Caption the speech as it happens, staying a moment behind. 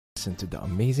listen to the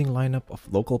amazing lineup of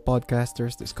local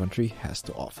podcasters this country has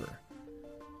to offer.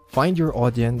 Find your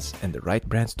audience and the right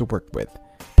brands to work with.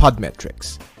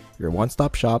 Podmetrics, your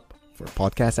one-stop shop for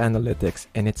podcast analytics,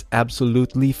 and it's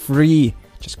absolutely free.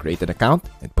 Just create an account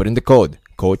and put in the code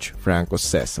Coach Franco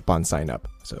Says upon sign up.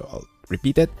 So I'll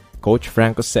repeat it, Coach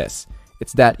Franco Says.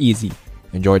 It's that easy.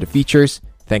 Enjoy the features.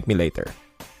 Thank me later.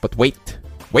 But wait.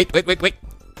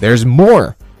 There's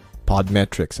more.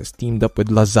 Podmetrics has teamed up with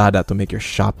Lazada to make your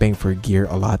shopping for gear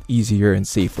a lot easier and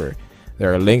safer.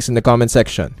 There are links in the comment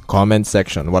section,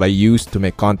 what I use to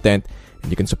make content, and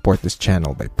you can support this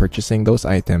channel by purchasing those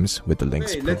items with the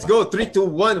links. Hey, let's go. 3, 2,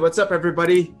 1. What's up,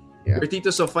 everybody? Yeah. Your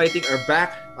Titos of Fighting are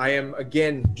back. I am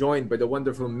again joined by the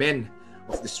wonderful men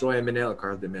of Destroy MNL,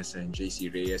 Carl De Mesa and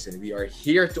JC Reyes, and we are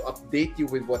here to update you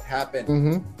with what happened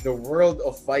in the world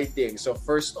of fighting. So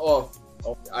first off,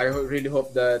 I really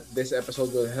hope that this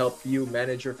episode will help you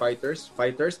manage your fighters.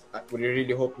 We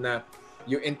really hope na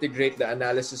you integrate the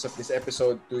analysis of this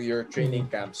episode to your training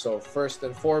camp. So first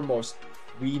and foremost,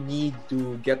 we need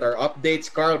to get our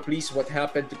updates. Carl, please, what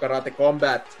happened to Karate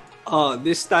Combat?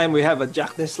 This time we have a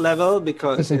Jackness level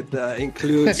because it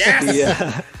includes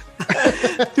the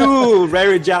two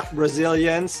Rare Jack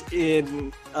Brazilians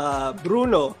in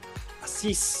Bruno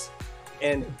Assis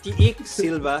and Tiik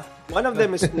Silva. One of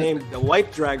them is named the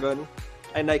White Dragon,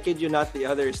 and I kid you not, the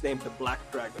other is named the Black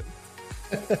Dragon.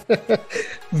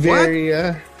 Very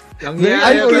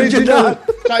Original.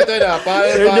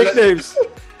 Their nicknames.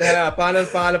 Panel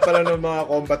pala ng mga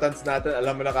combatants natin,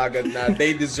 alam mo na kagad na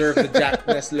they deserve the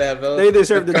Jackness level. They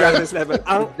deserve the Jackness level.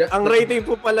 Ang rating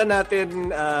po pala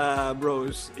natin,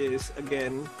 bros, is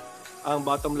again, ang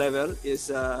bottom level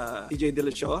is TJ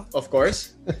Dillashaw. Of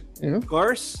course. Of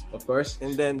course.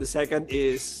 And then the second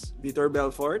is Vitor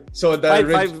Belfort. So the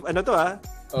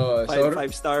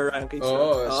 5-star ranking.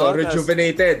 So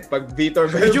rejuvenated. Pag Vitor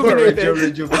Belfort,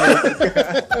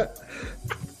 rejuvenated.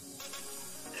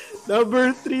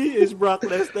 Number 3 is Brock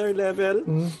Lesnar level.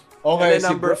 Okay, and then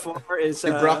number 4 is si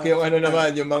Brock yung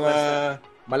naman, yung mga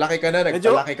malaki ka na,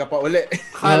 nagpalaki ka pa uli.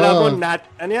 Kala mo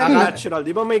natural.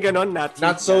 Di ba may ganon?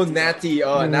 Not so natty.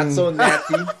 Not so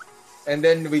natty. And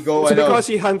then we go, it's because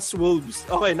he hunts wolves.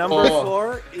 Okay, number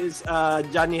 4 is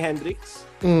Johnny Hendricks.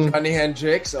 Johnny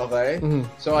Hendricks, okay.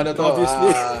 So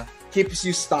obviously. Keeps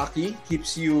you stocky,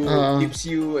 keeps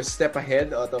you a step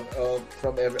ahead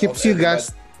from every. Keeps you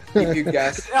gassed. Keep you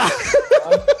gassed.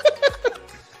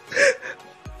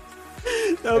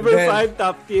 Number 5,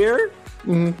 top tier.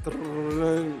 Of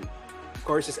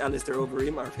course, is Alistair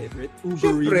Overeem, our favorite.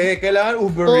 Siyempre, kailangan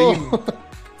Overeem.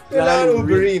 Kailangan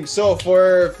Overeem. So,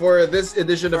 for this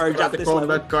edition of Karate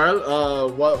Combat, Carl,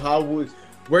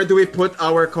 where do we put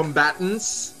our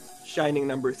combatants? Shining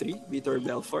number 3, Vitor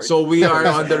Belfort. So, we are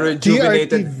on the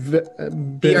rejuvenated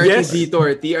TRT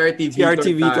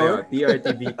Vitor.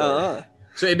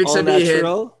 So, ibig sabihin,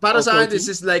 para sa akin,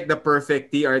 this is like the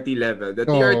perfect TRT level. The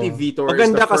TRT Vitor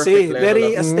is the perfect level.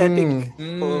 Very aesthetic.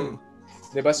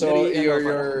 Diba? So,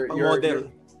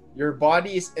 your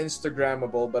body is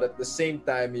Instagrammable, but at the same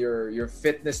time, your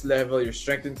fitness level, your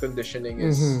strength and conditioning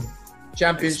is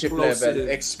championship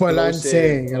level.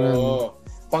 Explosive.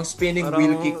 Pang spinning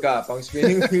wheel kick ka.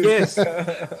 Yes.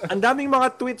 Ang daming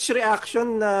mga Twitch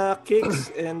reaction na kicks,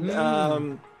 and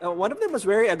one of them was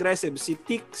very aggressive, si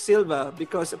Tiik Silva,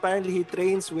 because apparently he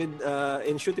trains with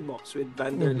in shooting box with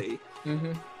Vanderlei.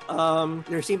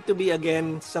 There seemed to be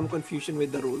again some confusion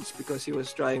with the rules because he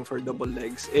was trying for double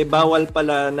legs. Bawal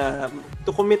pala na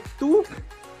to commit 2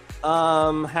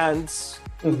 hands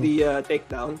to the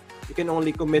takedown. You can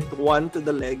only commit 1 to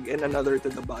the leg and another to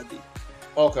the body.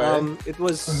 Okay. It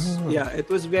was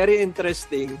very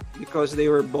interesting because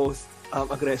they were both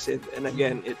aggressive, and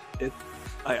again,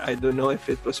 I don't know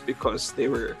if it was because they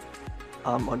were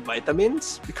on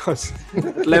vitamins, because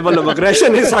level of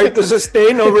aggression is hard to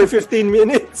sustain over 15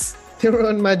 minutes. They were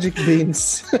on magic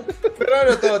beans.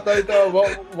 Pero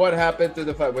what happened to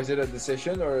the fight? Was it a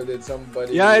decision or did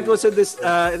somebody? Yeah, it was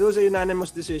a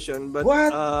unanimous decision. But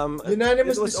what?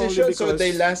 Unanimous it was decision. So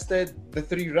they lasted the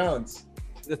 3 rounds.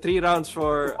 The 3 rounds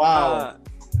for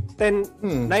 9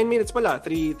 minutes pala,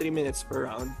 3 minutes per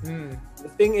round. The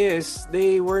thing is,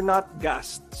 they were not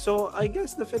gassed. So I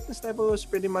guess the fitness level was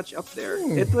pretty much up there.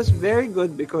 It was very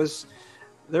good because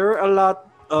there were a lot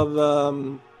of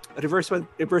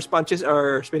reverse punches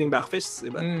or spinning back fists,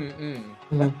 diba?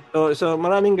 So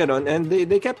maraming ganon, and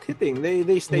they kept hitting.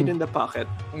 They stayed in the pocket.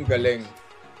 Ang galing.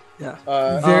 Yeah.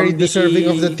 Very deserving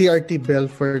of the TRT bell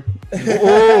for...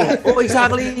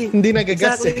 Exactly. Hindi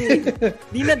nagagas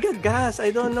Hindi nagagas.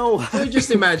 I don't know. So just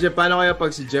imagine, paano kaya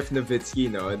pag si Jeff Nowitzki,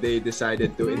 no, they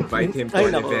decided to invite him to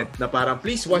an event na parang,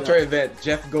 please watch our event.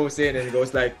 Jeff goes in and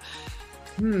goes like,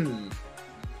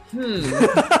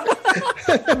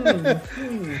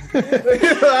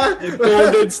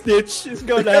 Golden Stitch is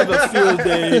gonna have a field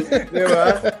day.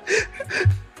 Diba?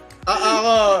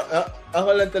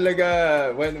 Ako lang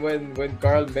talaga, when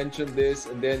Carl mentioned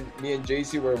this, and then me and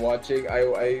JC were watching,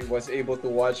 I was able to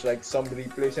watch like some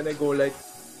replays, and I go like,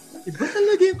 iba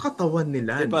talaga yung katawan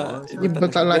nila, no?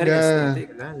 Iba talaga.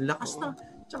 Lakas na.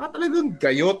 Tsaka talagang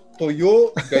gayot,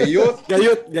 tuyo, gayot.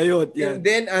 Gayot. Yeah. And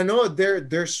then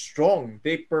they're strong.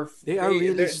 They are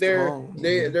really strong.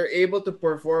 They're able to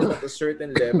perform at a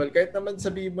certain level. Kahit naman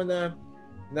sabihin mo na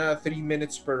 3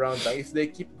 minutes per round lang. If they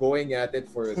keep going at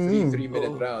it for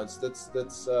 3-minute rounds, that's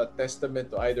a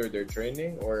testament to either their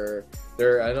training or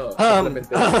their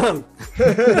supplementation.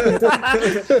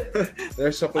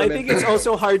 Their supplementation. I think it's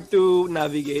also hard to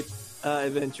navigate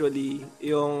eventually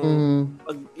yung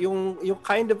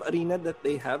kind of arena that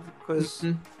they have, because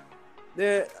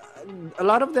a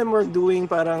lot of them were doing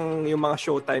parang yung mga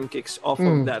Showtime kicks off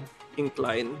of that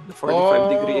incline, the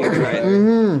 45-degree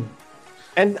incline.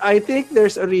 And I think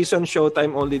there's a reason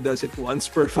Showtime only does it once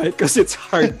per fight, because it's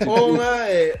hard to do.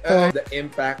 The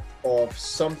impact of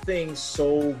something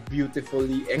so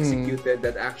beautifully executed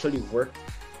that actually worked,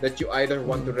 that you either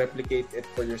want to replicate it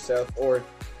for yourself or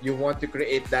you want to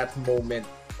create that moment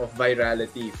of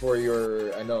virality for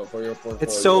your portfolio.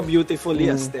 It's so beautifully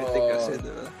aesthetic kasi.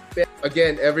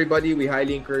 Again, everybody, we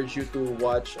highly encourage you to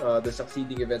watch the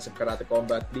succeeding events of Karate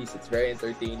Combat. Please, it's very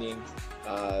entertaining.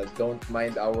 Don't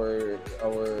mind our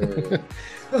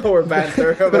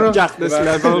banter. Jackness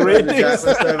level ratings.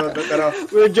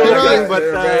 We're joking, but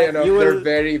they're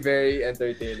very, very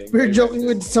entertaining. We're joking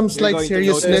with some slight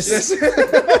seriousness.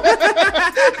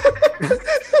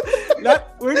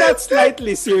 We're not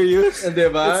slightly serious.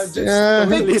 Diba?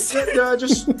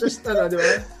 Just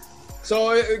diba?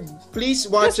 So please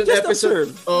watch an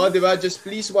episode. Diba? Just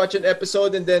please watch an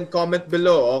episode and then comment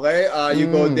below, okay? You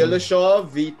go Dillashaw,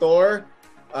 Vitor,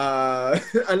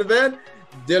 ano ba yan?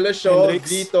 Dillashaw,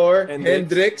 Vitor,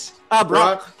 Hendricks,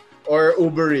 Brock, or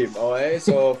Uberim, okay?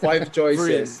 So 5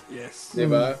 choices. Yes.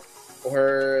 Diba?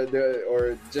 Or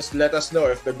just let us know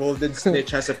if the Golden Snitch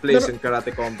has a place in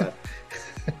Karate Combat.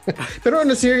 Pero on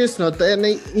a serious note,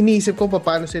 iniisip ko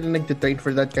paano sila nagtitrain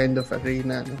for that kind of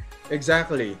arena. No?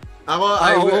 Exactly.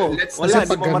 Let's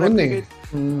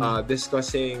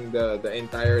discussing the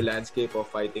entire landscape of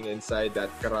fighting inside that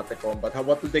Karate Combat.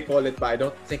 What do they call it? I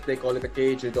don't think they call it a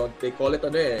cage. They call it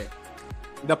the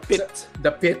pit.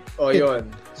 The pit.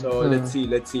 Yun. So let's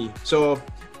see. So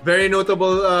very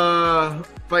notable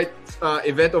fight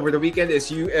event over the weekend is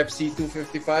UFC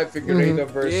 255 Figueiredo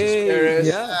versus Perez.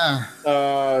 Yeah.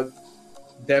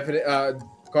 Definitely.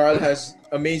 Carl has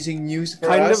amazing news for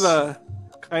us.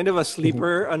 Kind of a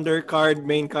sleeper undercard,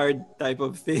 main card type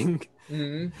of thing.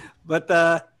 But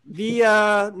the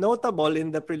notable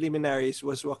in the preliminaries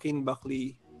was Joaquin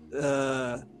Buckley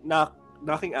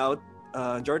knocking out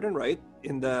Jordan Wright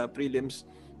in the prelims.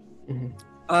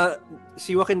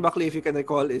 Si Joaquin Buckley, if you can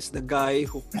recall, is the guy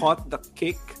who caught the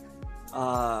kick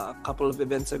a couple of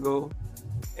events ago,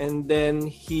 and then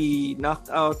he knocked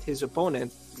out his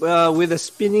opponent with a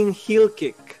spinning heel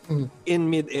kick in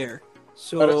midair.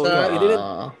 So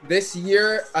this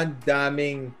year, ang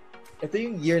daming. Ito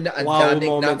yung year na ang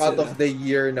daming knockout of the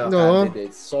year na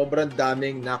candidates. Sobrang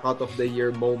daming knockout of the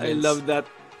year moments. I love that.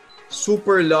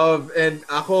 Super love. And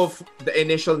ako, the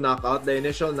initial knockout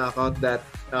that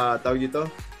tawag dito,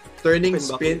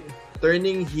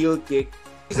 turning heel kick.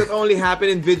 These that only happen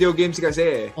in video games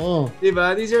kasi.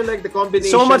 Diba? These are like the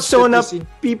combinations. So much so na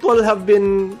people have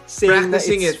been saying that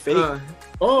it's fake.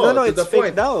 No, it's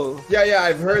fake daw. Yeah,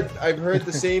 I've heard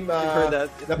the same. I've heard that.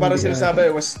 Na parang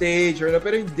sinasabi it was staged or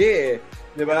pero hindi.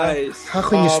 Diba? Nice. How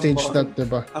can you stage that,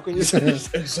 diba? How can you stage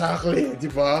that? Exactly.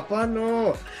 Diba?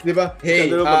 Paano? Diba?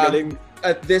 Hey,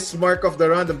 at this mark of the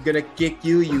round, I'm gonna kick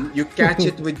you. You catch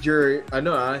it with your,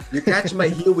 you catch my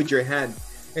heel with your hand.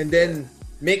 And then,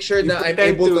 make sure that I'm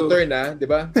able to turn,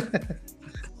 diba?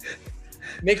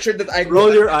 Make sure that I roll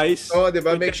your eyes.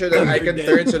 Diba? Make sure that I can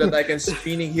turn so that I can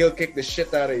spinning heel kick the shit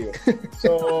out of you.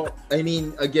 So, I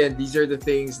mean, again, these are the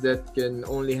things that can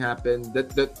only happen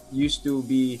that used to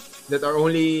be that are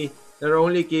only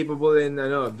capable in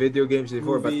video games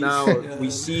before. Movies, but now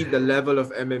we see the level of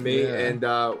MMA and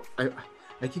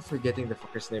I keep forgetting the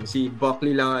fucker's name. Si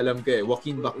Buckley lang alam ko eh.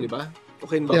 Joaquin Buckley ba?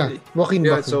 Joaquin Yeah, Buckley. Joaquin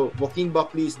Yeah, Buckley. so Joaquin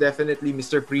Buckley is definitely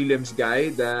Mr. Prelims guy.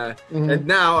 And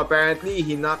now, apparently,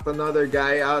 he knocked another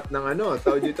guy out ng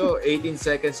 18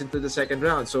 seconds into the second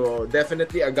round. So,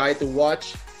 definitely a guy to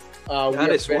watch.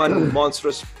 That is one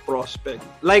monstrous prospect.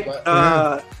 Like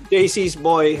JC's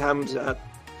boy, Hamzat.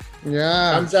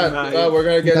 Yeah. Kamzat. We're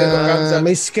gonna get into Kamzat.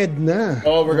 May sked na.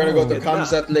 Oh, we're gonna go to Ganda.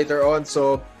 Kamzat later on.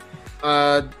 So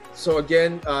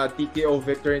again, TKO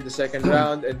victory in the second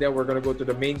round, and then we're gonna go to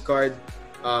the main card.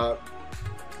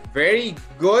 Very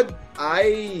good.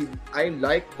 I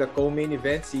like the co-main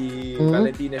event. Si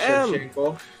Valentina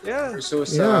Shevchenko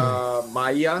versus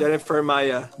Maya. Jennifer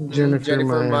Maya.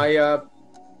 Jennifer Maya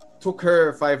took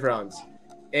her 5 rounds,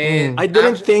 and I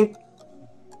didn't think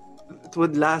it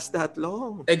would last that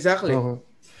long. exactly.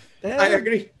 I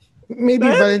agree. Maybe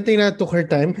Valentina took her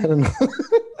time. I don't know.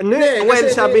 Well,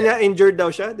 sabi niya injured daw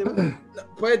siya, di ba?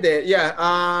 Pwede, yeah.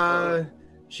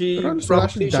 She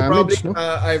probably, damage, no?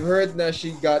 I've heard that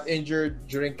she got injured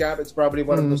during camp. It's probably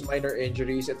one of those minor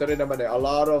injuries. Ito rin naman a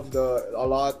lot of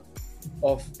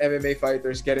MMA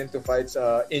fighters get into fights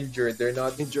injured. They're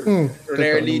not injured.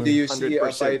 Rarely do you see 100%.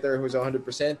 A fighter who's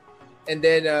 100%. And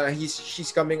then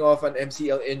she's coming off an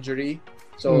MCL injury.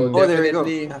 So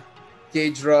definitely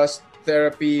cage rust,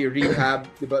 therapy, rehab,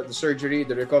 the surgery,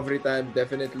 the recovery time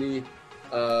definitely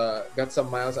got some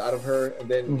miles out of her, and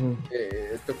then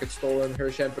it took its toll on her,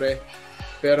 syempre.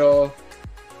 Pero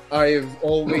I've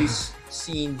always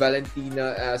seen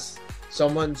Valentina as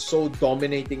someone so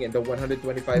dominating in the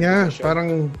 125 position.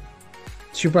 Parang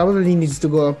she probably needs to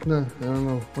go up na. I don't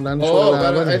know. Wala na siya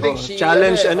laban. I think she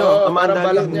challenge Amanda.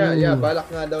 Balak niya,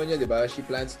 balak nga daw niya, 'di ba? She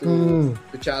plans to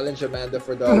challenge Amanda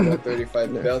for the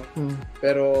 135 belt.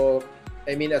 Pero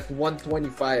I mean, at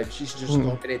 125, she's just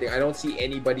dominating. I don't see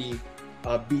anybody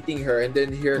beating her. And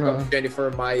then here comes Jennifer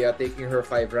Maya taking her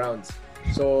 5 rounds.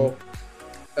 So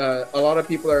a lot of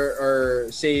people are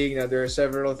saying that there are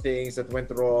several things that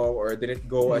went wrong or didn't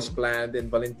go as planned in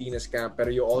Valentina's camp. But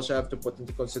you also have to put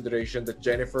into consideration that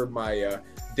Jennifer Maya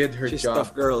did her she's job. She's a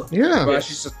tough girl. Yeah. But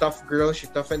she's a tough girl. She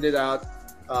toughened it out.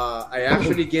 I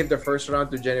actually gave the first round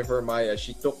to Jennifer Maya.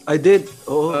 She took. I did.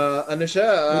 Ano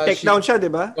siya? Takedown siya, di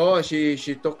ba?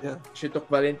 She took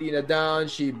Valentina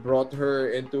down. She brought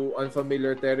her into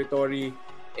unfamiliar territory,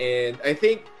 and I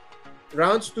think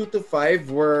rounds 2 to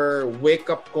 5 were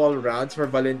wake-up call rounds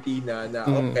for Valentina. Na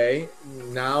okay,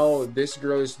 now this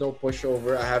girl is no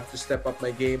pushover. I have to step up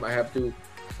my game. I have to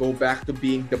go back to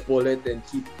being the bullet and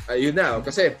keep. Yun na,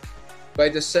 kasi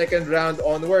by the second round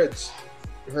onwards,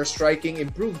 her striking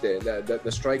improved.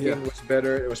 The striking was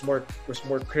better. It was more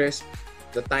crisp.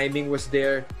 The timing was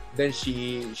there. Then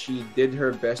she did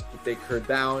her best to take her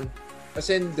down. As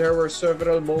in, there were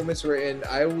several moments wherein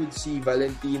I would see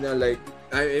Valentina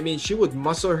I mean, she would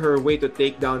muscle her way to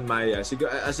take down Maya,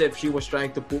 as if she was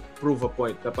trying to prove a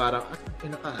point. Na parang,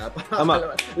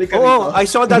 I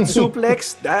saw that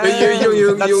suplex.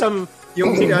 That's some.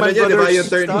 Yung ano niya, di ba?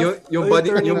 Yung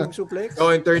body, yung suplex.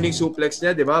 Yung turning suplex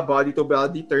niya, di ba? Body to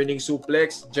body, turning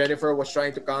suplex. Jennifer was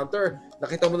trying to counter.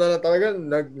 Nakita mo na lang talaga,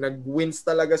 nag-wins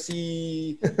talaga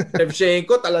si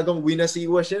Shevchenko. Talagang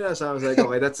winasiwa siya. So I was like,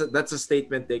 okay, that's a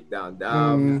statement takedown.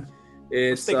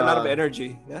 It's take a lot of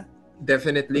energy. Yeah.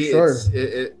 Definitely, sure.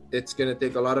 It's gonna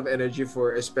take a lot of energy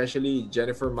for, especially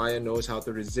Jennifer Maya knows how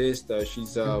to resist.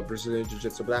 She's a Brazilian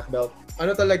Jiu-Jitsu black belt.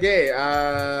 Ano talaga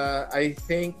I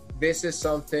think this is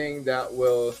something that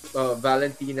will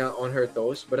Valentina on her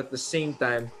toes, but at the same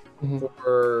time,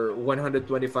 for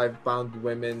 125-pound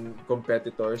women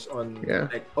competitors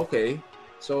okay,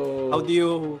 so how do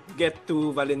you get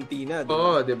to Valentina?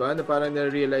 Diba? Na parang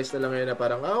na-realize na lang ngayon na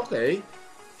parang okay.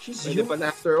 She's human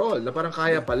after all. Na parang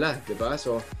kaya pala, 'di ba?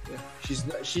 So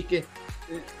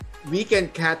we can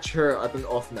catch her at an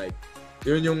off night.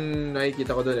 Yun yung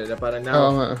nakikita ko doon na parang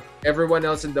now everyone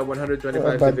else in the 125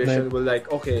 division will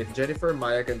okay, if Jennifer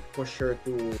Maya can push her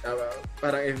to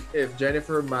parang if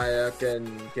Jennifer Maya can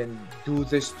do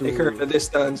this to take her to the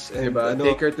distance and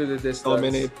take her to the distance,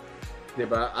 dominate.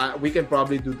 Diba? We can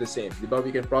probably do the same. Diba?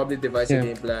 We can probably devise a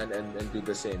game plan and do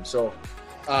the same. So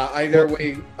either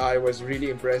way, I was really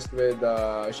impressed with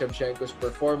Shevchenko's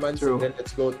performance. True. And then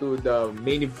let's go to the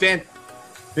main event.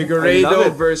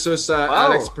 Figueiredo versus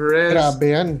Alex Perez. Grabe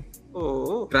yan.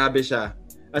 Grabe siya.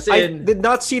 As I in, did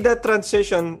not see that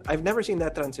transition. I've never seen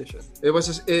that transition. it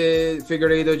was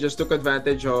Figueiredo just took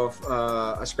advantage of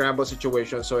a scramble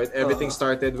situation. So everything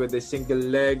started with a single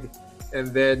leg,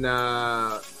 and then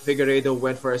Figueiredo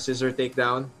went for a scissor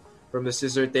takedown. From the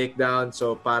scissor takedown,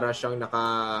 so para siyang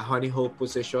naka honey hole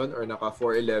position or naka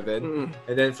 411.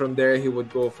 And then from there, he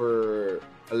would go for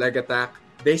a leg attack.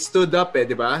 They stood up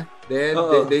di ba? Then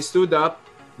they stood up.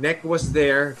 Neck was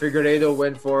there. Figueiredo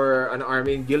went for an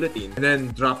arming guillotine and then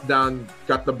dropped down,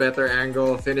 got the better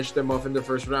angle, finished him off in the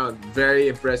first round. Very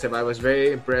impressive. I was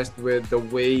very impressed with the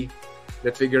way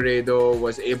that Figueiredo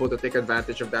was able to take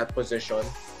advantage of that position.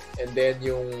 And then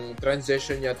yung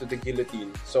transition niya to the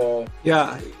guillotine. So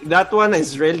yeah, that one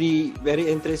is really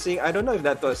very interesting. I don't know if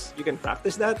that was, you can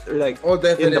practice that or like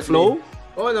definitely. in the flow.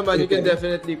 Naman, you can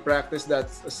definitely practice that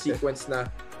sequence na.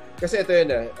 Kasi ito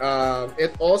yun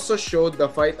it also showed the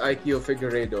fight IQ of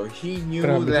Figueiredo. He knew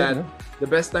that the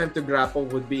best time to grapple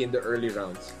would be in the early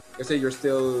rounds. Kasi you're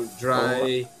still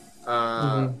dry,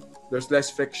 there's less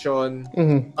friction.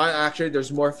 Actually,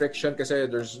 there's more friction kasi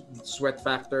there's sweat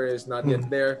factor is not yet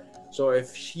there. So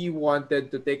if he wanted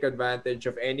to take advantage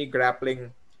of any grappling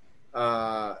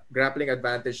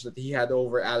advantage that he had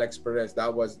over Alex Perez, that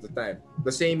was the time.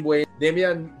 The same way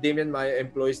Damian Maia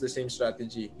employs the same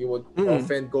strategy. He would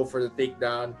often go for the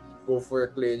takedown, go for a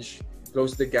clinch,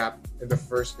 close the gap in the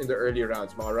early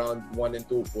rounds. Mga round 1 and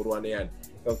 2, puro ano yan.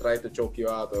 He'll try to choke you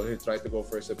out or he'll try to go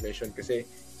for a submission kasi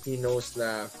he knows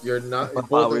na you're not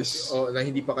na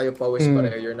hindi pa kayo pawis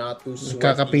pareho. You're not too sweaty.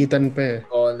 Kakapitan pa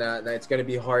na it's gonna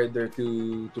be harder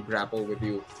to grapple with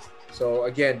you. So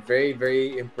again, very,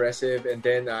 very impressive. And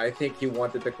then I think he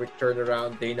wanted a quick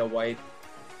turnaround. Dana White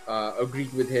agreed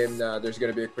with him that there's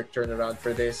gonna be a quick turnaround for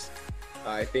this.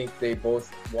 I think they both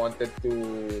wanted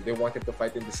to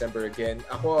fight in December again.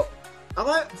 Ako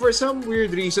for some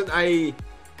weird reason I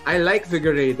like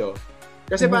Figueiredo.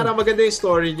 Kasi parang maganda yung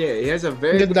story niya. He has a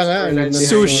very good storyline.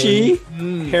 Sushi,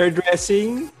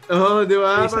 hairdressing. Di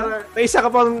ba? May isa ka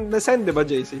pang nasend, di ba,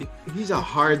 JC? He's a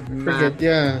hard man.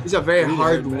 He's a very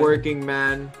hard-working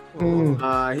man.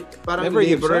 Parang never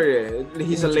laborer.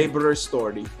 He's a laborer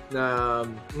story. Na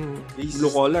he's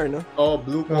blue collar, no?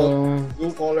 Blue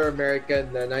collar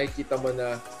American na nakikita mo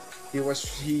na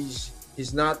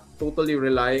he's not totally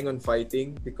relying on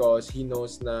fighting because he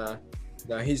knows na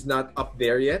he's not up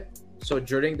there yet. So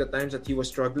during the times that he was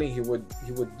struggling, he would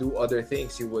do other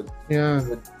things. He would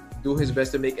do his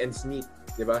best to make ends meet,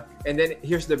 diba? And then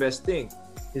here's the best thing: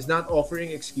 he's not offering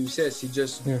excuses. He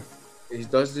just he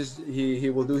does this.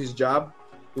 He will do his job.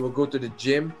 He will go to the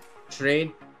gym,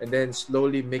 train, and then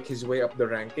slowly make his way up the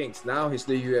rankings. Now he's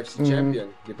the UFC champion,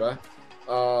 diba?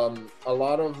 A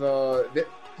lot of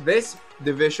this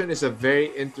division is a very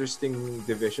interesting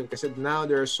division kasi now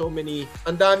there are so many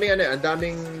ang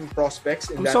daming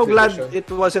prospects in that division. I'm so glad it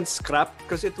wasn't scrapped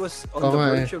because it was on the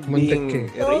verge of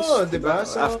being erased diba?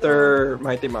 After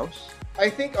Mighty Mouse. I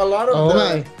think a lot of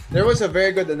there was a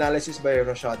very good analysis by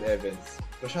Rashad Evans.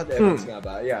 Nga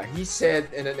ba? Yeah, he said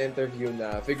in an interview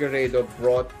na Figueiredo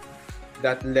brought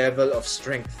that level of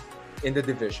strength in the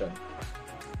division.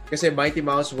 Kasi Mighty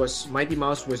Mouse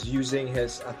was using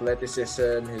his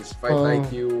athleticism, his fight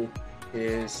IQ,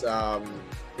 his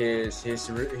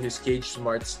cage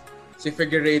smarts. Si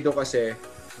Figueiredo kasi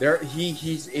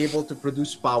he's able to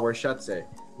produce power shots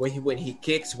when he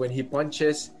kicks, when he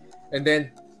punches, and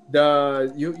then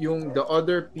the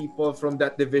other people from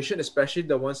that division, especially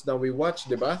the ones that we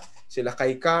watch, diba? Sila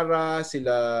Kai Kara,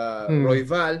 sila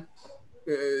Royval.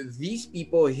 These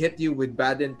people hit you with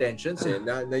bad intentions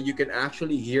now you can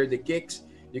actually hear the kicks,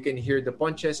 you can hear the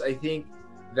punches. I think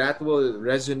that will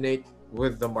resonate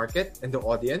with the market and the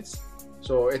audience,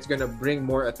 so it's gonna bring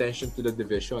more attention to the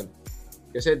division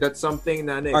kasi that's something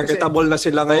na marketable na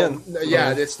sila ngayon.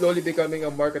 It's slowly becoming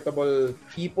a marketable.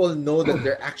 People know that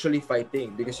they're actually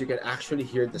fighting because you can actually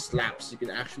hear the slaps, you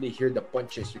can actually hear the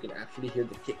punches, you can actually hear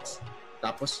the kicks.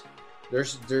 Tapos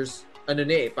there's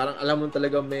parang alam mo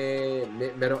talaga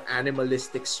merong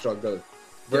animalistic struggle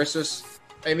versus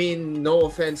I mean, no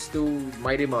offense to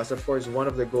Mighty Mouse, of course, one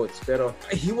of the GOATs, pero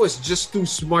he was just too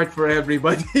smart for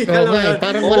everybody.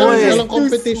 Parang walang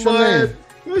competition na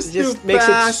He was just makes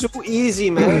it so easy,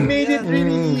 man. He made it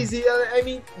really easy. I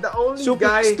mean, the only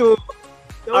guy to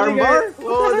armbar?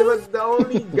 The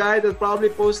only guy that probably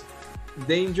posed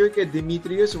danger kay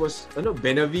Demetrius was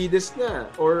Benavides na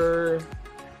or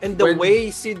and the way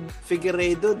si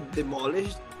Figueiredo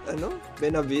demolished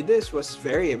Benavides was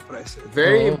very impressive.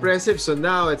 Very impressive. So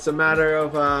now it's a matter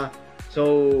of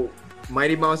so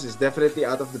Mighty Mouse is definitely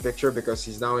out of the picture because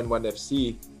he's now in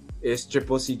 1FC. Is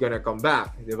Triple C gonna come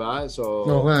back? Diba? So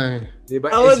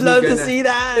diba? I would love to see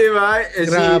that. Diba?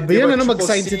 Grabe yan,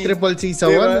 mag-sign si Triple C sa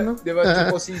one, Diba?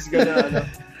 Triple C's gonna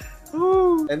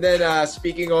And then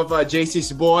speaking of JC's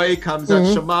boy,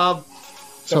 Khamzat Shamab.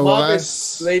 Shamab is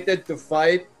slated to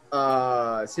fight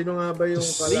sino nga ba yung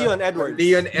Leon Edwards.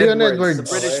 Leon Edwards. The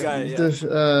British guy.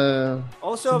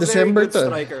 Also a December very good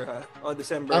striker.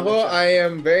 December. I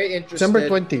am very interested. December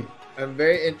 20. I'm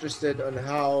very interested on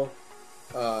how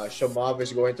Shamov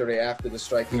is going to react to the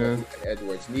striking of Leon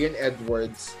Edwards. Leon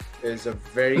Edwards is a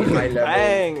very high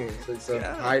level. It's a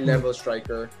high level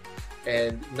striker,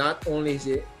 and not only is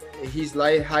he's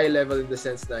high level in the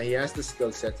sense that he has the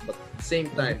skill sets, but at the same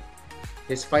time,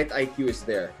 his fight IQ is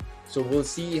there. So we'll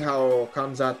see how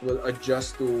Khamzat will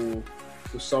adjust to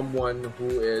someone who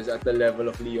is at the level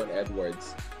of Leon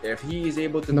Edwards. If he is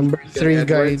able to number 3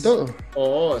 guy ito.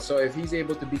 So if he's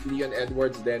able to beat Leon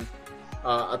Edwards, then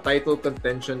a title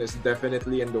contention is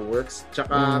definitely in the works.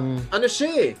 Tsaka, ano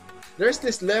siya eh, there's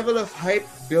this level of hype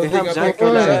building up.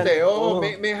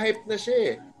 May hype na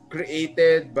siya eh.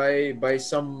 Created by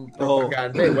some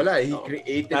propaganda. Wala, he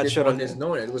created it on his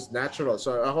own. It was natural.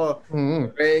 So ako,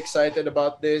 very excited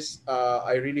about this.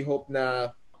 I really hope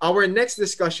na our next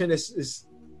discussion is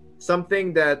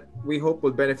something that we hope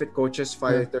will benefit coaches,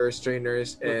 fighters,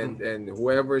 trainers, and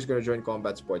whoever is going to join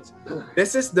combat sports.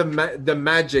 This is the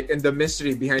magic and the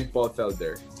mystery behind Paul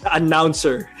Felder. The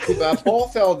announcer. Diba?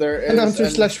 Paul Felder is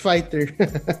Announcer/fighter.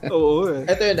 Ito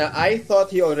yun na, I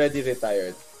thought he already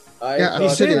retired.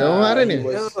 Actually,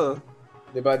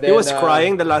 Diba? He was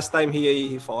crying the last time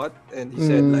he fought, and he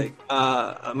said like,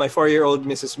 my 4-year-old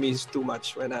misses me too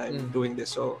much when I'm doing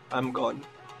this, so I'm gone.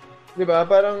 Diba?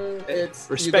 Parang it's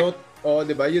respect.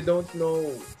 Diba? You don't know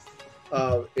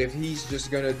if he's just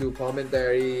gonna do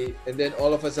commentary and then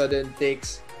all of a sudden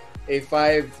takes a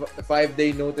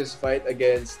five-day notice fight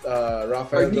against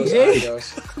Rafael Dos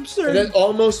Anjos and then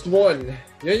almost won.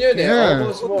 Yun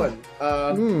almost won.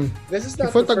 This is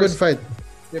not a good fight.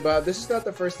 Diba? This is not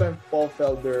the first time Paul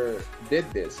Felder did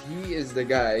this. He is the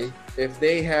guy. If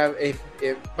they have if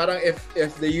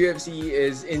the UFC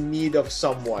is in need of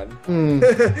someone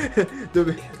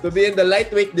to be in the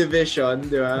lightweight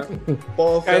division, diba?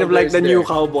 Paul kind Felder of like the there. New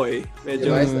cowboy.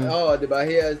 Medyo. Diba?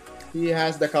 He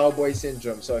has the cowboy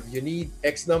syndrome. So if you need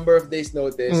X number of days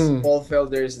notice, Paul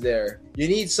Felder is there. You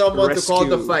need someone to call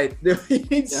the fight. You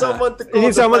need someone to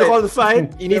call the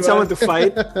fight. You need someone to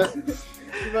fight.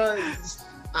 Diba?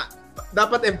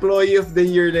 Dapat employee of the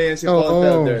year na yan si Paul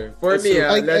Felder. For me,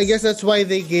 I guess that's why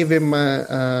they gave him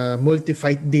a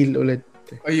multi-fight deal ulit.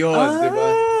 Ayun, diba?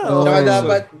 Tsaka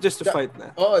dapat just to fight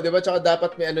na. Diba? Tsaka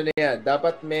dapat may ano na yan.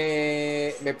 Dapat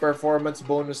may performance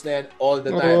bonus na yan all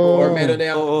the time. Or meron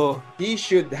na yan. He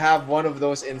should have one of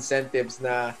those incentives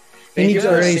na he needs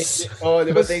a race.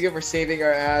 Diba? Thank you for saving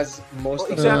our ass most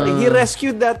of the time. He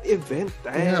rescued that event.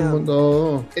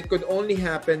 It could only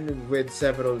happen with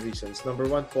several reasons. Number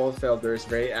one, Paul Felder is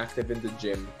very active in the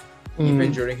gym,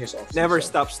 even during his off-season. Never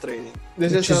stops training.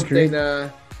 This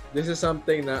is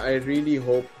something that I really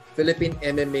hope Philippine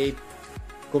MMA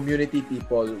community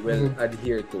people will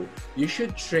adhere to. You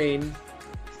should train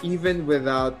even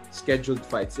without scheduled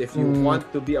fights. If you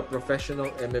want to be a professional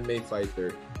MMA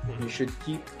fighter, you should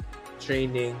keep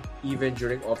training even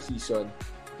during off-season,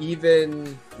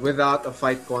 even without a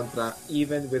fight contract,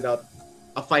 even without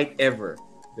a fight ever,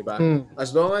 diba?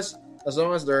 As long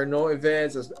as there are no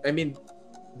events,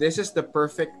 this is the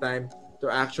perfect time to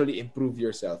actually improve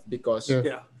yourself because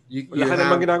wala ka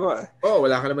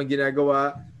namang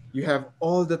ginagawa. You have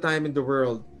all the time in the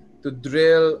world to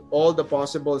drill all the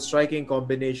possible striking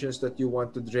combinations that you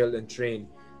want to drill and train.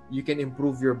 You can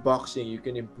improve your boxing. You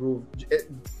can improve.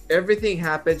 Everything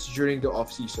happens during the off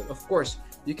season. Of course,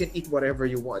 you can eat whatever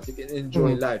you want. You can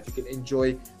enjoy life. You can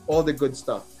enjoy all the good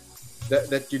stuff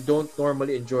that you don't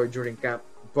normally enjoy during camp.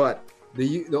 But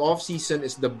the off season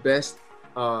is the best.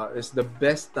 Is the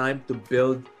best time to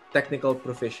build technical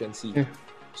proficiency.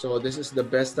 So this is the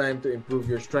best time to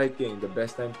improve your striking. The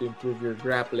best time to improve your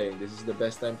grappling. This is the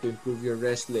best time to improve your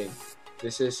wrestling.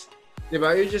 This is.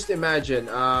 Diba? You just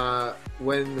imagine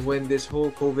when this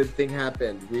whole COVID thing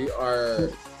happened,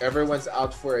 everyone's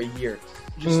out for a year.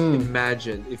 Just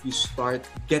imagine if you start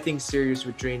getting serious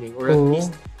with training, or at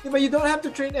least, diba, you don't have to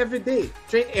train every day.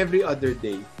 Train every other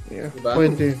day. Diba?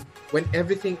 When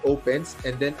everything opens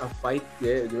and then a fight,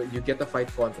 you get a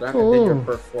fight contract and then your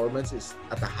performance is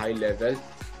at a high level.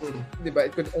 Diba?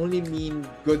 It could only mean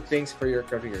good things for your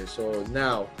career. So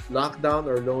now, lockdown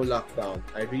or no lockdown,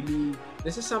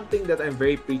 this is something that I'm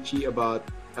very preachy about,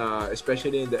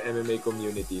 especially in the MMA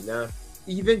community. Na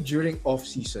even during off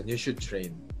season, you should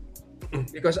train,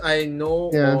 because I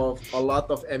know of a lot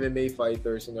of MMA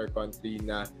fighters in our country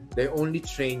na they only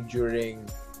train during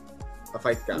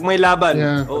fight ka. May laban.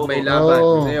 Yeah. Oo. May laban.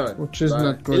 Yun na yun. Which is Diba?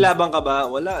 not good. May laban ka ba?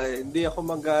 Wala eh. Hindi ako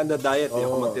mag-diet. Hindi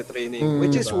ako magte-training.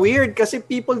 Which is Diba? weird kasi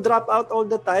people drop out all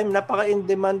the time.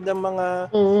 Napaka-in-demand ng mga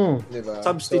Diba?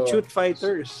 substitute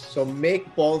fighters. So make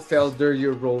Paul Felder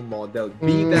your role model.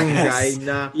 Be that guy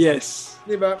na, Yes.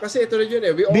 diba? Kasi ito rin yun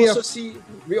eh.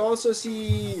 We also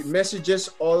see messages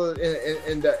all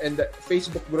in the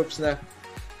Facebook groups na,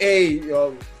 hey,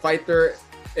 fighter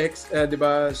X,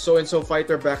 diba? So and so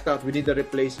fighter backed out. We need a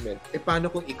replacement. Paano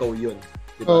kung ikaw yun?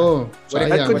 Diba?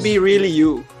 That could be really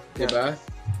you. Diba?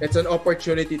 It's an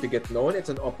opportunity to get known. It's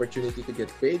an opportunity to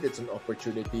get paid. It's an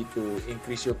opportunity to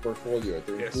increase your portfolio,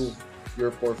 to improve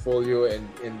your portfolio and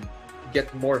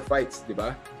get more fights,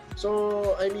 diba?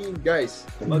 So, I mean, guys.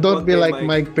 Don't be like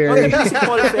Mike Perry. Si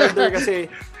Paul Felder kasi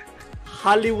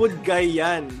Hollywood guy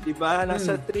yan. Diba?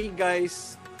 Nasa 3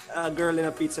 guys, girl in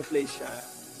a pizza place siya.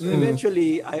 So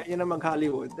eventually, ayaw niya na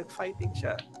mag-Hollywood. Nag-fighting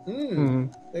siya.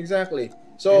 Exactly.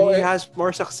 So and he has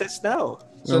more success now.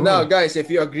 So now, guys, if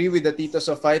you agree with the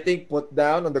Titos of Fighting, put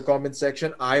down on the comment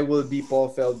section, I will be Paul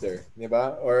Felder.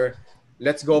 Diba? Or,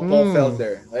 let's go Paul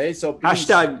Felder. Okay? So please,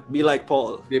 Hashtag be like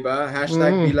Paul. Diba?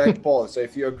 Hashtag be like Paul. So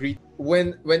if you agree,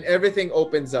 when everything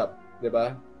opens up,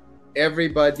 diba?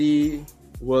 Everybody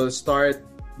will start,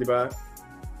 diba?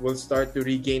 Will start to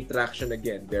regain traction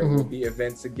again. There will be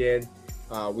events again.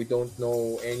 We don't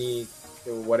know any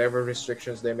whatever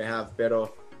restrictions they may have, pero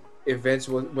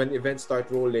when events start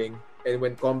rolling and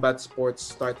when combat sports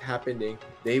start happening,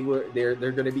 they're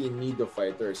going to be in need of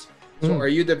fighters. So are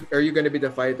you going to be the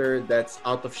fighter that's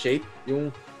out of shape?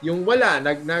 Yung wala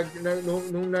nung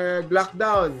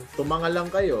nag-lockdown, tumanga lang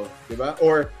kayo, di ba?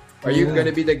 Or are you going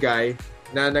to be the guy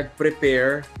na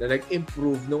nag-prepare, na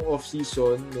nag-improve nung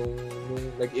off-season, nung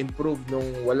nag-improve nung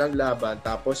walang laban,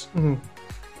 tapos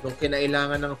nung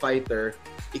kinailangan ng fighter,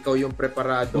 ikaw yung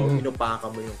preparado, inupaka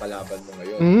mo yung kalaban mo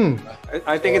ngayon.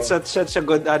 I think it's such a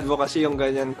good advocacy yung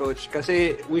ganyan, coach.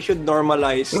 Kasi we should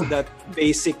normalize that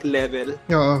basic level.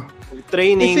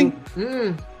 Training.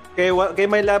 Kaya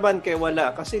may laban, kaya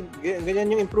wala. Kasi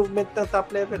ganyan yung improvement ng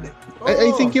top level eh.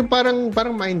 I think yung parang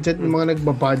mindset ng mga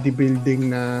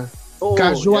nagba-bodybuilding na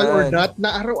casual or not,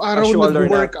 na araw-araw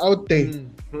nag-workout eh.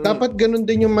 Dapat ganun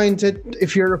din yung mindset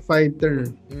if you're a fighter.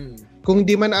 Kung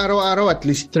di man araw-araw, at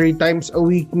least 3 times a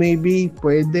week maybe,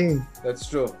 pwede. That's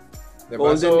true. Diba?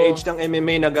 Golden age ng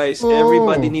MMA na guys.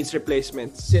 Everybody needs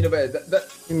replacements. Sino ba?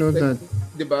 You know that.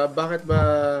 Diba? Bakit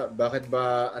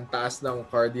ba ang taas ng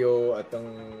cardio at ang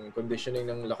conditioning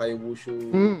ng Lakay Wushu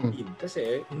team?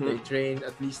 Kasi they train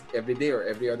at least every day or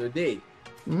every other day.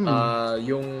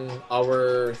 Yung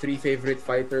our 3 favorite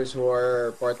fighters who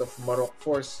are part of Marok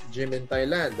Force Gym in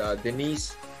Thailand,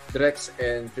 Denise, Drex,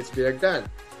 and Fritz Biragdan.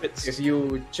 If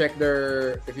you check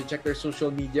their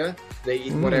social media, they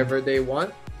eat whatever they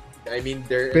want. I mean,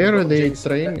 pero they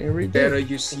train every day. Pero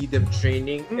you see them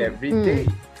training every day.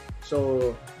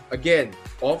 So again,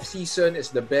 off season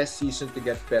is the best season to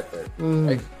get better.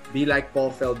 Like, be like Paul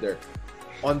Felder.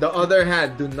 On the other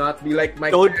hand, do not be like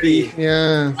Mike Perry.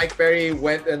 Yeah. Mike Perry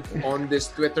went on this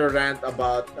Twitter rant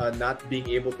about not being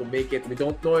able to make it. We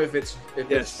don't know if it's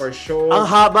for show. Ang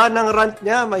haba ng rant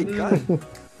niya, my God.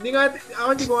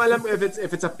 Hindi ko alam if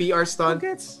it's a PR stunt,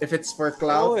 if it's for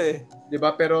clout.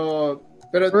 Diba? Pero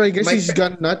I guess he's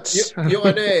gone nuts. Yung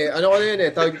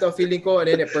tawag dito, feeling ko,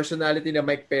 personality na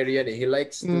Mike Perry yan eh. He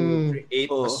likes to create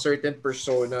a certain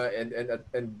persona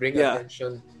and bring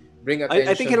attention.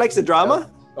 I think he likes the drama.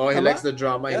 He likes the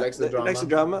drama. He likes the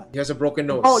drama. He has a broken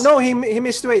nose. Oh no, he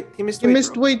missed weight. He missed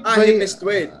weight. He missed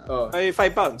weight. By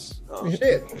 5 pounds. Oh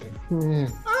shit.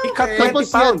 He cut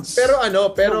 20 pounds.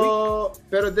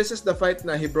 Pero this is the fight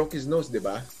na he broke his nose, di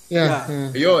ba? Yeah.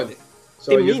 Yun.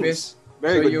 So you missed.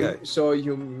 Very good guy. So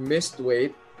you missed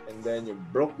weight and then you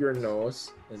broke your nose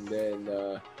and then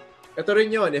ito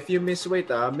rin yun, if you miss weight,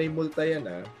 may multa yan.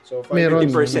 So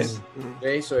 30%.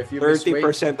 Okay, so if you miss weight,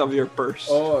 30% of your purse.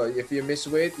 If you miss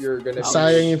weight, you're gonna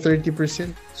sayang yung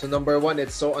 30%. So number 1,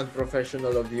 it's so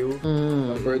unprofessional of you.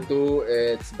 Number 2,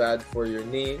 it's bad for your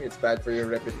name, it's bad for your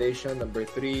reputation. Number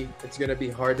 3, it's gonna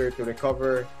be harder to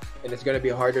recover and it's gonna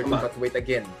be harder to cut weight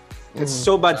again. It's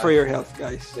so bad for your health,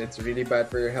 guys. It's really bad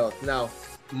for your health. Now,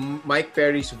 Mike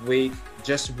Perry's weight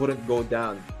just wouldn't go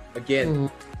down. Again,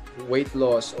 weight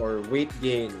loss or weight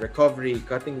gain, recovery,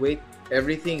 cutting weight,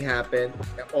 everything happened.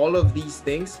 All of these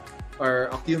things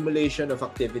are accumulation of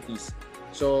activities.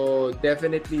 So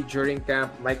definitely during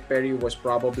camp, Mike Perry was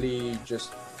probably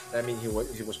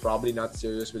he was probably not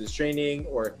serious with his training,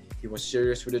 or he was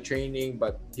serious with the training,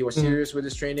 but he was serious with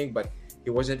his training, but he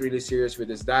wasn't really serious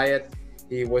with his diet.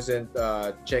 He wasn't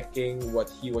checking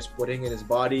what he was putting in his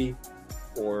body,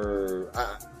 or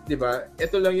di ba?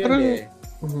 Ito lang yun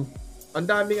Ang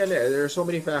daming there are so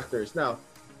many factors. Now,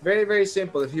 very, very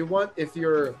simple. If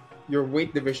your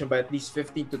weight division by at least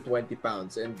 15 to 20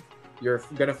 pounds and you're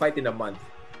gonna fight in a month,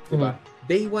 diba?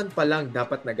 Day 1 pa lang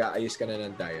dapat nag-aayos ka na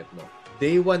ng diet mo.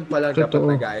 Day 1 pa lang dapat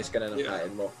nag-aayos ka na ng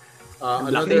kain mo.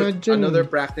 Another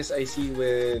practice I see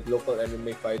with local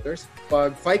MMA fighters,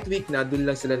 pag fight week na, dun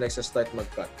lang sila nagsa-start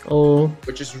mag-cut.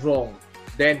 Which is wrong.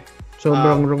 Then,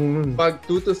 sobrang wrong nun. Pag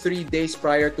 2 to 3 days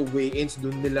prior to weigh-ins,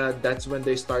 that's when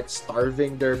they start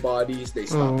starving their bodies. They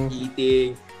stop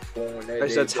eating.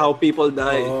 That's how people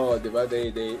die. Diba?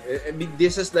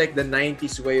 This is like the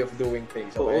 90s way of doing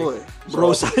things. Okay?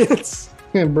 Bro science.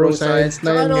 Bro science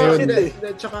na yun.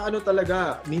 Tsaka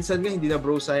talaga, minsan nga hindi na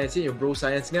bro science yun. Yung bro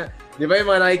science nga, di ba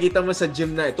yung mga nakikita mo sa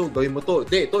gym na, ito, gawin mo to.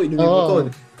 Ito, inumin mo to.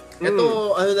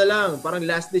 Ito, na lang, parang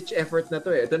last-ditch effort na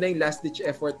to. Ito na yung last-ditch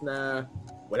effort na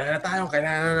wala na tayo,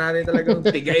 kailangan na natin talagang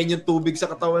tigayin yung tubig sa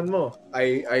katawan mo.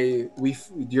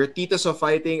 Your titos of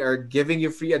fighting are giving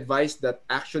you free advice that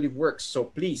actually works. So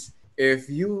please, if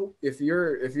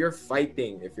you're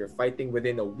fighting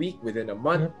within a week, within a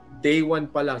month, day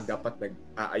 1 pa lang dapat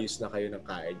nag-aayos na kayo ng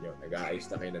kain nyo, nag-aayos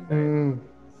na kayo ng diet.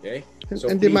 Okay? So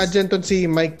and imagine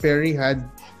si Mike Perry had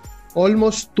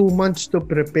almost 2 months to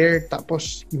prepare,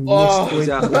 tapos exactly.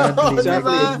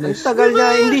 Ang tagal niya,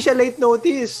 hindi siya late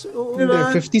notice.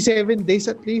 57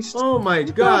 days at least. Oh my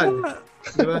God.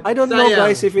 Diba? I don't know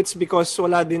guys if it's because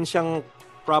wala din siyang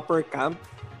proper camp.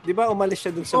 Di ba umalis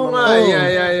siya dun sa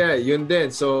Yeah. Yun din.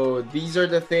 So, these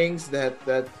are the things that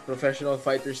professional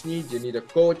fighters need. You need a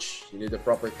coach, you need a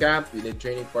proper camp, you need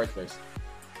training partners.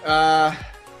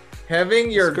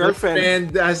 Having your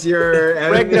girlfriend as your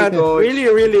pregnant, really,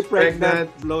 really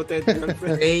pregnant, bloated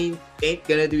girlfriend ain't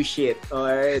gonna do shit.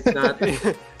 Or it's not.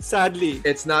 Sadly,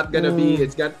 it's not gonna be.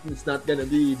 It's not gonna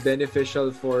be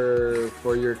beneficial for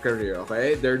your career.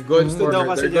 Okay, they're good for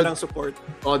her. They're good support.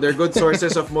 They're good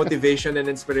sources of motivation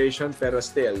and inspiration. Pero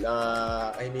still,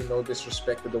 I mean, no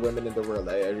disrespect to the women in the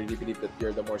world. I really believe that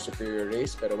you're the more superior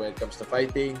race. Pero when it comes to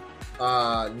fighting,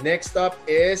 next up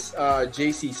is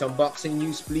JC. Some boxing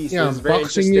news, please. Yeah,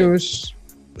 boxing news.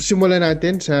 Simulan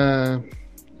natin sa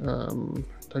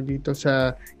dito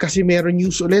sa Casimero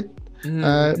news ulit.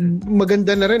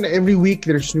 Maganda na rin. Every week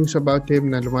there's news about him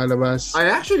na lumalabas. I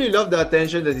actually love the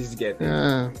attention that he's getting.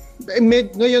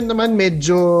 Ngayon naman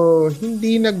medyo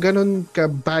hindi na ganun ka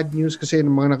bad news kasi ng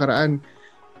mga nakaraan.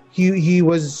 He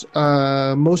was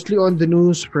mostly on the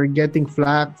news for getting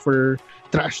flack for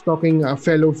trash talking a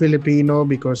fellow Filipino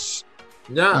because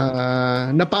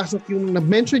na-mention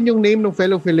yung name ng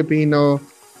fellow Filipino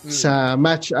sa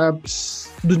matchups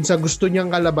dun sa gusto niyang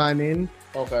kalabanin.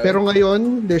 Okay. Pero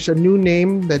ngayon, there's a new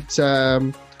name that's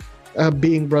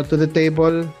being brought to the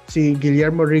table. Si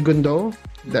Guillermo Rigondeaux,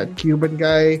 that Cuban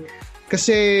guy.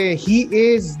 Kasi he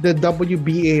is the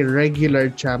WBA regular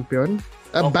champion.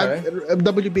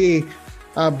 WBA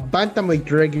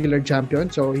bantamweight regular champion.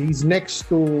 So he's next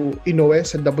to Inoue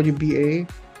sa WBA.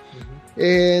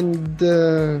 And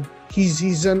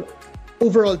he's an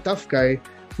overall tough guy.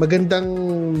 Magandang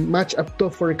match up to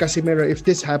for Casimero if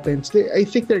this happens. I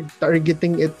think they're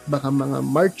targeting it baka mga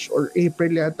March or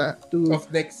April yata of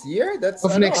next year. That's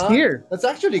year. That's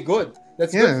actually good.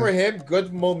 That's good for him.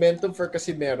 Good momentum for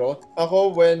Casimero.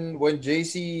 Ako when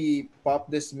JC popped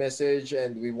this message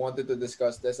and we wanted to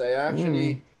discuss this, I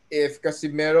actually if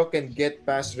Casimero can get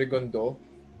past Rigondeaux,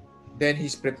 then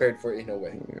he's prepared for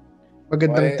Inoue.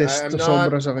 Magandang test to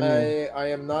sobra sa kanya.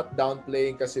 I am not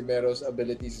downplaying Casimero's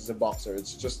abilities as a boxer.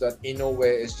 It's just that Inoue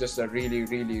is just a really,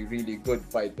 really, really good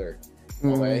fighter.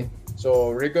 Okay?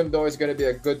 So, Rigondeaux is gonna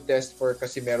be a good test for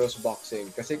Casimero's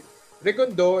boxing. Kasi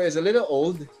Rigondeaux is a little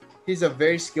old. He's a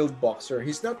very skilled boxer.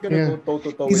 He's not gonna go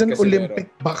toe-to-toe with Casimero. He's an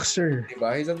Olympic boxer.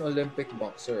 Diba? He's an Olympic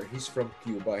boxer. He's from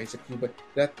Cuba. He's a Cuban.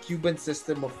 That Cuban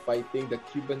system of fighting, the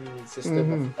Cuban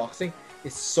system of boxing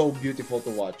is so beautiful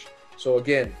to watch. So,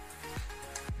 again,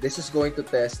 this is going to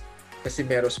test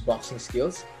Casimero's boxing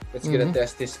skills. It's going to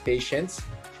test his patience.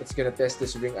 It's going to test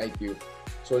his ring IQ.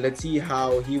 So let's see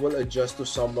how he will adjust to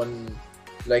someone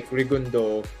like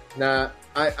Rigondeaux. Na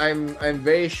I'm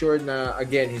very sure na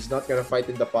again he's not going to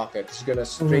fight in the pocket. He's going to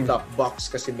straight up box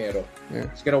Casimero. Yeah.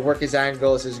 He's going to work his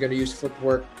angles. He's going to use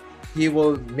footwork. He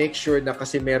will make sure na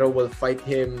Casimero will fight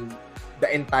him the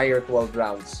entire 12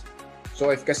 rounds. So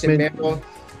if Casimero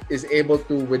is able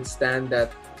to withstand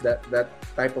that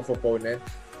type of opponent,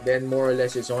 then more or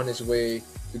less is on his way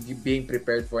to being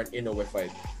prepared for an Inoue fight.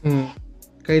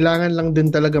 Kailangan lang din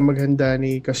talaga maghanda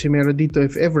ni Casimero dito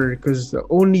if ever, because the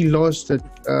only loss that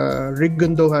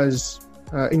Rigondeaux has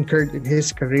incurred in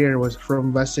his career was from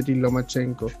Vasily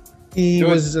Lomachenko. He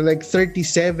was like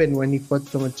 37 when he fought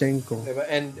Lomachenko.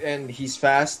 And he's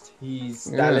fast, he's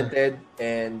talented,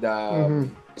 and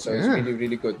so it's really,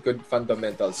 really good. Good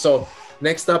fundamentals. So,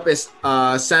 next up is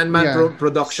Sandman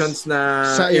Productions na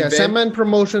event. Sandman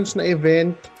Promotions na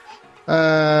event.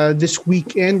 This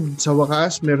weekend, sa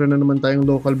wakas, meron na naman tayong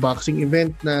local boxing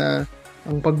event na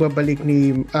ang pagbabalik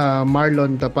ni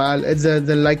Marlon Tapales,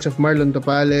 the likes of Marlon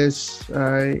Tapales,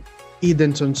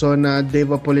 Eden Sonsona, Dave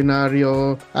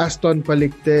Apolinario, Aston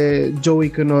Palicte, Joey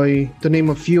Canoy, to name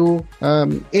a few.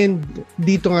 And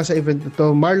dito nga sa event na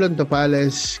to, Marlon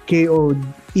Tapales KO'd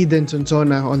Eden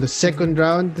Sonsona on the second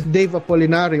round. Dave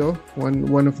Apolinario,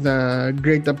 one of the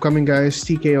great upcoming guys,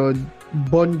 TKO'd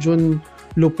Bonjun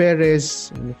Luperez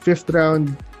in the fifth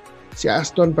round. Si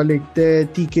Aston Palicte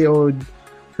TKO'd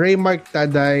Raymark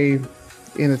Taday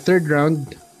in the third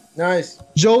round. Nice.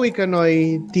 Joey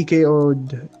Canoy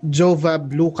TKO'd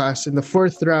Jovab Lucas in the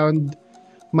fourth round.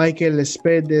 Michael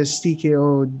Espedes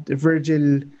TKO'd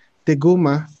Virgil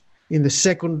Teguma in the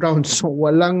second round. So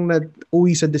walang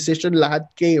na-uwi sa decision,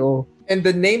 lahat KO. And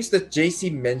the names that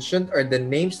JC mentioned are the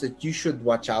names that you should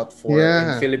watch out for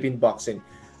in Philippine boxing.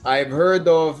 I've heard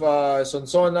of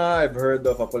Sonsona, I've heard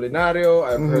of Apolinario,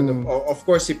 I've heard of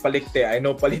course, si Palicte. I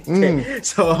know Palicte.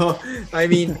 So, I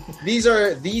mean, these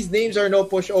names are no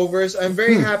pushovers. I'm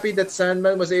very happy that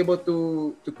Sandman was able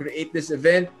to create this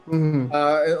event.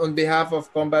 On behalf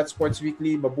of Combat Sports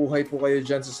Weekly, mabuhay po kayo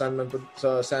dyan sa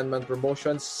Sandman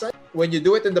Promotions. When you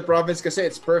do it in the province kasi,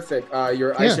 it's perfect.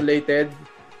 You're isolated.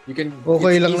 You can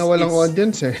lang na walang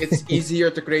audience eh. It's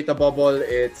easier to create a bubble.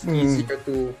 It's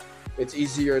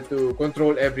easier to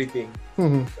control everything.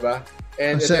 Diba?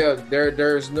 And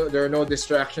there are no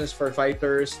distractions for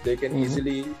fighters. They can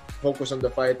easily focus on the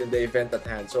fight and the event at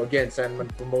hand. So again, Sandman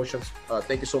Promotions,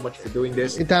 thank you so much for doing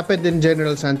this. It happened in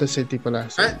General Santos City pala.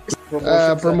 So,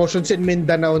 promotions in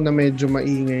Mindanao na medyo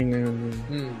maingay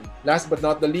ngayon. Last but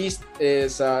not the least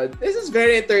is this is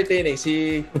very entertaining.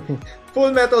 Si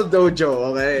Full Metal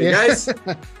Dojo, okay? Yeah. Guys,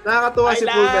 nakakatuwa si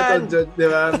Full Metal Dojo, di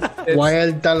ba?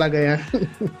 Wild talaga yan.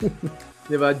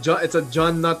 Di ba? It's a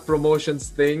John Nutt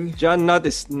Promotions thing. John Nutt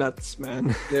is nuts,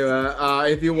 man. Di ba?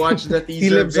 If you watch the teaser he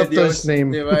lives videos, up to his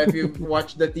name. Di ba? If you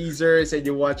watch the teasers and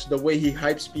you watch the way he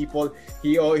hypes people,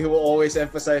 he will always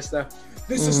emphasize that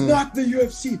this is not the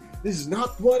UFC. This is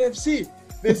not ONE FC.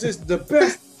 This is the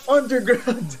best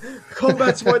underground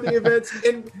combat sporting events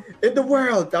in the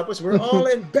world. Tapos we're all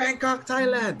in Bangkok,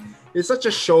 Thailand. He's such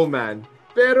a showman.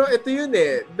 Pero ito yun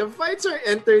eh. The fights are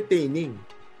entertaining.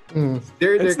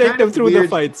 Let's take them through the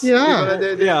fights. Yeah.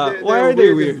 They're why are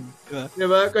they weird?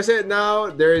 Diba? Kasi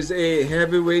now there's a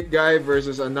heavyweight guy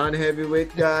versus a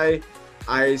non-heavyweight guy.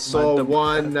 I saw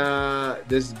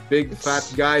this big fat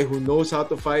guy who knows how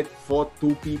to fight fought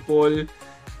two people.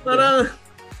 Parang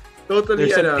totally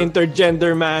there's an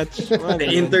intergender match. The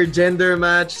intergender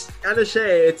match. Ano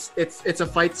siya eh, it's a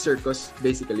fight circus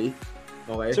basically.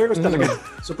 Okay. Circus talaga.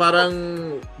 So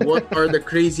parang what are the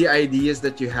crazy ideas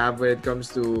that you have when it comes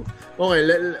to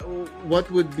what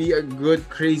would be a good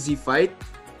crazy fight?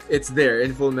 It's there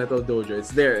in Full Metal Dojo.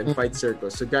 It's there in Fight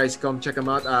Circus. So guys, come check them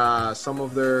out. Some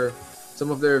of their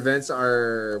events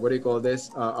are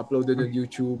uploaded on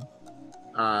YouTube.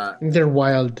 They're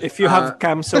wild. If you have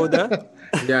Cam Soda,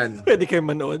 yan. Pwede kayo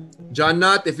manood. John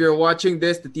Nutt, if you're watching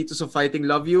this, the Titos of Fighting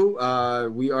love you.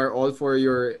 We are all for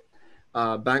your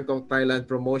Bangkok, Thailand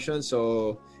promotion.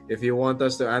 So if you want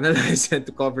us to analyze and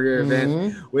to cover your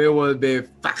event, we will be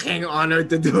fucking honored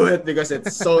to do it because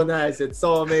it's so nice. It's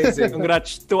so amazing.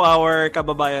 Congrats to our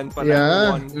kababayan pala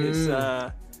who won his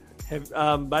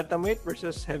bantamweight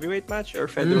versus heavyweight match or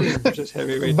featherweight versus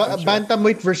heavyweight match.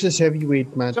 Bantamweight versus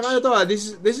heavyweight match. Saka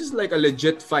this is like a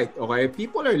legit fight, okay?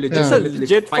 People are legitimately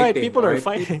fighting. People are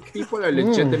fighting. People are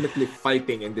legitimately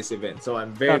fighting in this event. So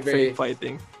I'm very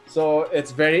fighting. So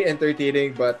it's very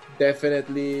entertaining, but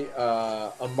definitely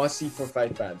a must-see for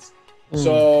fight fans.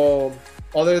 So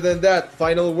other than that,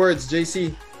 final words,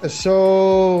 JC.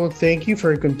 So thank you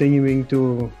for continuing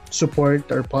to support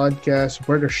our podcast,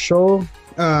 support our show.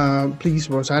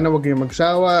 Please, sana wag kayong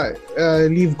magsawa.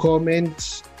 Leave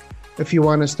comments if you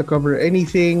want us to cover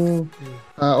anything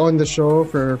on the show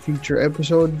for future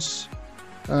episodes.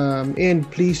 And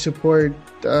please support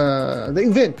the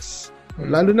events.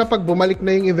 Lalo na pag bumalik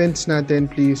na yung events natin,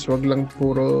 please, wag lang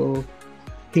puro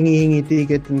hingi-hingi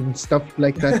ticket and stuff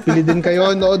like that. Pili din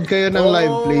kayo, nood kayo ng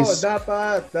live, please.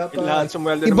 Dapat. Kailangan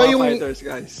sumweldo ng mga fighters,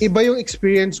 guys. Iba yung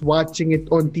experience watching it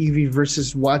on TV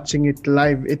versus watching it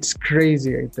live. It's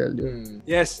crazy, I tell you.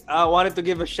 Yes, I wanted to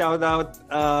give a shout out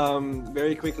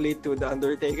very quickly to The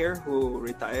Undertaker who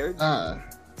retired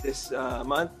this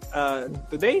month.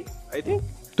 Today, I think.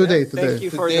 Today. Thank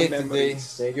you for the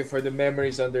memories. Thank you for the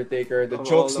memories, Undertaker. The Of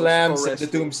choke all those slams pro and the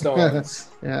wrestling. tombstones.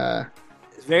 Yeah.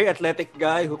 Very athletic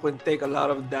guy who can take a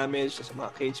lot of damage sa mga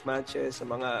cage matches, sa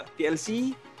mga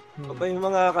TLC. O ba yung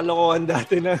mga kalokohan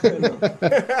dati na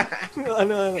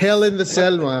ano, Hell in the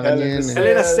Cell, mga ganyan. Hell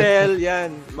in a Cell,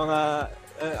 yan. Mga,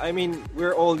 I mean,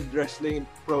 we're old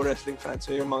pro wrestling fans.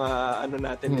 So yung mga ano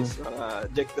natin is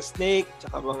mga Jake the Snake,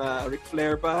 tsaka mga Ric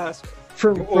Flair pa. So,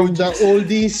 From the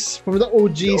oldies, from the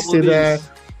OGs to the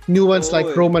new ones like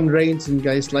Roman Reigns and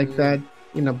guys like that.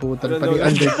 Inabutan pa ni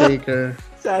Undertaker.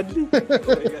 Sadly. Oh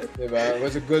my God. Diba? It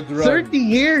was a good run. 30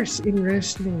 years in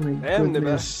wrestling, my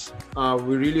goodness.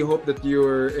 We really hope that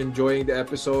you're enjoying the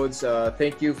episodes.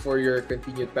 Thank you for your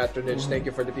continued patronage. Thank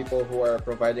you for the people who are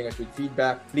providing us with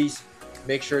feedback. Please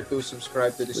make sure to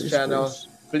subscribe to this channel.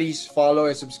 Please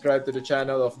follow and subscribe to the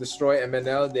channel of Destroy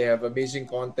MNL. They have amazing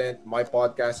content. My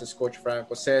podcast, as Coach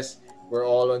Franco says, we're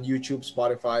all on YouTube,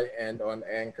 Spotify, and on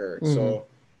Anchor. So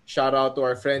shout out to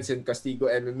our friends in Castigo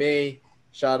MMA.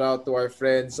 Shout out to our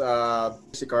friends,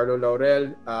 si Carlo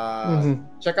Laurel.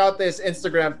 Check out his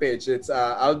Instagram page. It's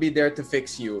I'll Be There to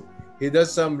Fix You. He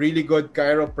does some really good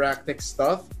chiropractic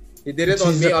stuff. He did it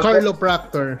on me. He's the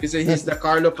Carlopractor. He's the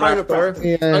Carlopractor.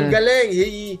 Yeah. Ang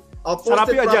galing. I'll post sarap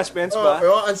it yung adjustments ba?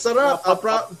 Ang sarap.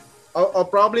 I'll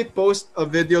probably post a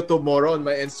video tomorrow on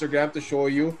my Instagram to show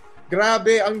you.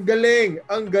 Grabe, ang galing.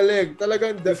 Ang galing.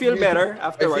 Talagang You feel better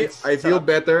afterwards. I feel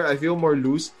better. I feel more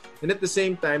loose. And at the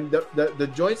same time, the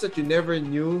joints that you never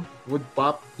knew would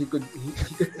pop, he could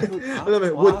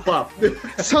would pop.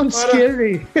 Sounds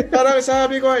scary. Parang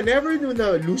sabi ko, I never knew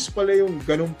na loose pala yung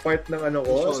ganung part ng ano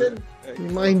ko.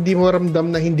 Yung mga hindi mo ramdam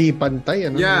na hindi pantay.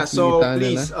 Ano, yeah, so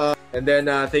please. And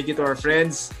then thank you to our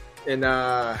friends in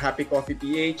Happy Coffee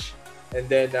PH. And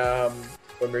then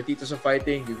for Mertitos of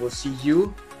Fighting, we will see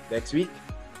you next week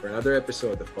for another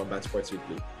episode of Combat Sports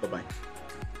Weekly. Bye-bye.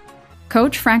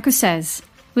 Coach Franco says,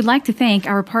 we'd like to thank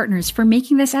our partners for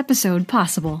making this episode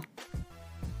possible.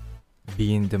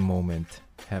 Be in the moment.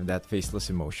 Have that faceless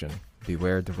emotion.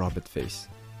 Beware the Robert face.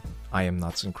 I am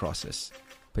Knots and Crosses.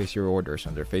 Place your orders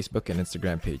on their Facebook and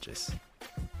Instagram pages.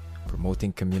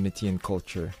 Promoting community and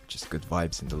culture, just good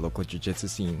vibes in the local jiu-jitsu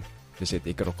scene. Visit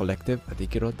Ikaro Collective at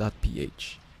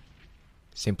ikaro.ph.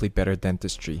 Simply Better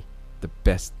Dentistry, the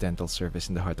best dental service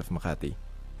in the heart of Makati.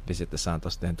 Visit the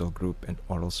Santos Dental Group and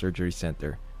Oral Surgery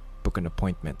Center. Book an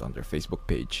appointment on their Facebook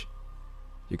page.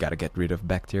 You gotta get rid of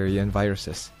bacteria and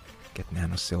viruses. Get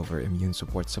Nano Silver Immune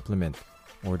Support Supplement.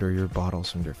 Order your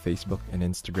bottles on their Facebook and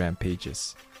Instagram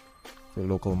pages. For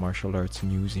local martial arts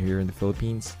news here in the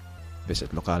Philippines,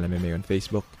 visit Local MMA on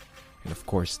Facebook. And of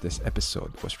course, this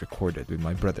episode was recorded with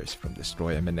my brothers from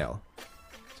Destroy MNL.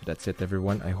 So that's it,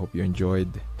 everyone. I hope you enjoyed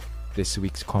this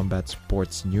week's Combat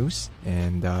Sports news.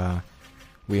 And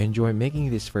we enjoy making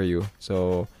this for you.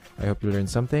 So I hope you learned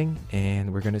something.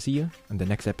 And we're gonna see you on the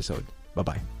next episode.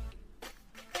 Bye-bye.